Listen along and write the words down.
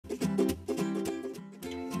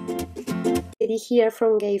Katie here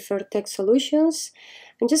from Gayfer Tech Solutions.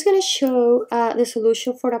 I'm just going to show the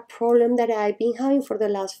solution for a problem that I've been having for the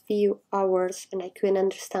last few hours and I couldn't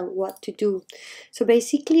understand what to do. So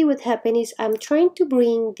basically what happened is I'm trying to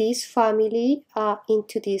bring this family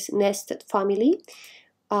into this nested family.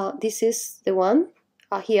 This is the one.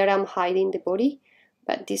 Here I'm hiding the body,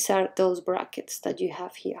 but these are those brackets that you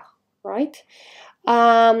have here, right?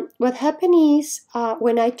 What happened is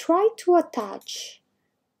when I try to attach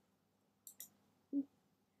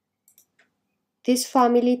this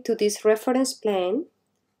family to this reference plane,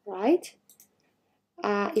 right?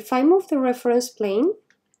 If I move the reference plane,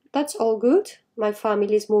 that's all good. My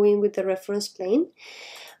family is moving with the reference plane.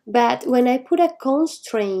 But when I put a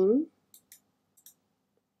constraint,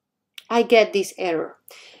 I get this error.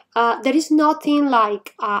 There is nothing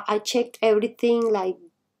like I checked everything like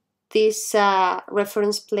this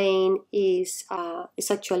reference plane is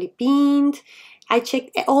actually pinned. I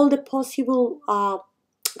checked all the possible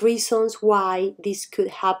reasons why this could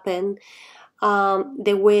happen,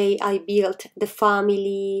 the way I built the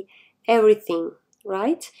family, everything,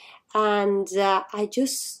 right? And I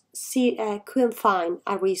just couldn't find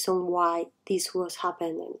a reason why this was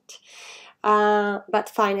happening. But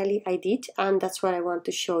finally I did, and that's what I want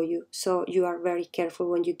to show you, so you are very careful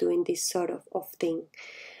when you're doing this sort of thing.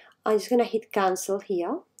 I'm just gonna hit cancel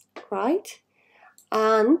here, right?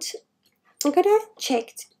 And I'm gonna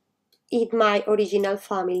check in my original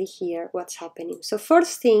family here what's happening. So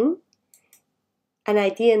first thing, and I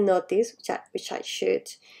didn't notice, which I should,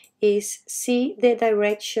 is see the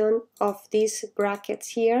direction of these brackets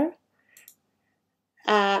here.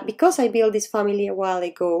 Because I built this family a while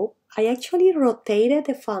ago, I actually rotated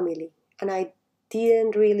the family and I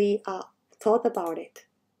didn't really thought about it.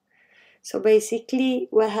 So basically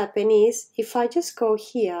what happened is, if I just go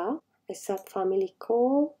here, I start family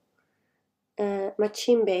call,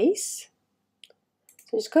 machine base.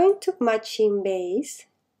 So it's going to machine base,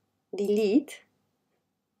 delete.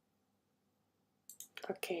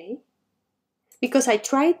 Okay. Because I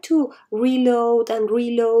tried to reload and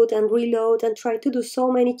reload and reload and try to do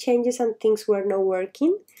so many changes and things were not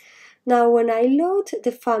working. Now when I load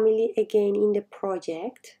the family again in the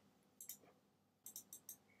project,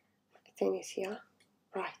 I think it's here,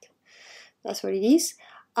 right, that's what it is.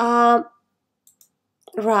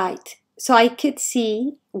 Right, so I could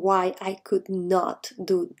see why I could not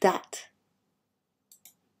do that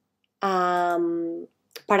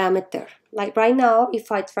parameter. Like right now,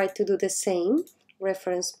 if I try to do the same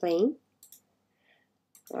reference plane,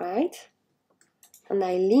 right, and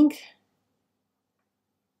I link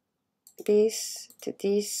this to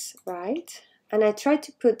this, right, and I try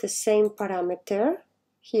to put the same parameter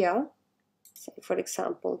here, say for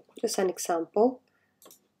example, just an example,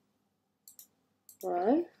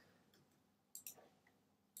 right,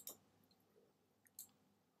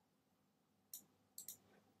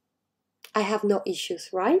 I have no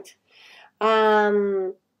issues, right?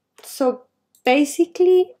 So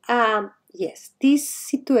basically, yes, this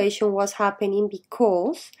situation was happening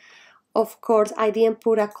because, of course, I didn't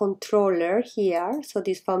put a controller here, so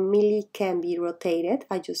this family can be rotated.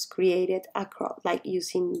 I just created like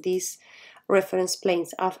using these reference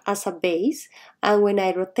planes as a base, and when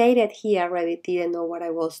I rotated here, Revit didn't know what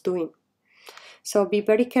I was doing. So be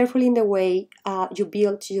very careful in the way you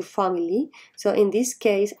build your family. So in this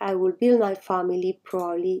case, I will build my family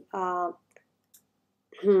probably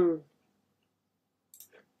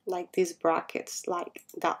like these brackets, like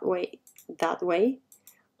that way,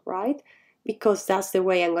 right? Because that's the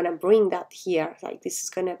way I'm gonna bring that here. Like this is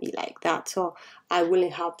gonna be like that, so I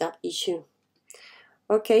wouldn't have that issue.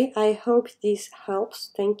 Okay, I hope this helps.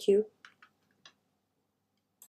 Thank you.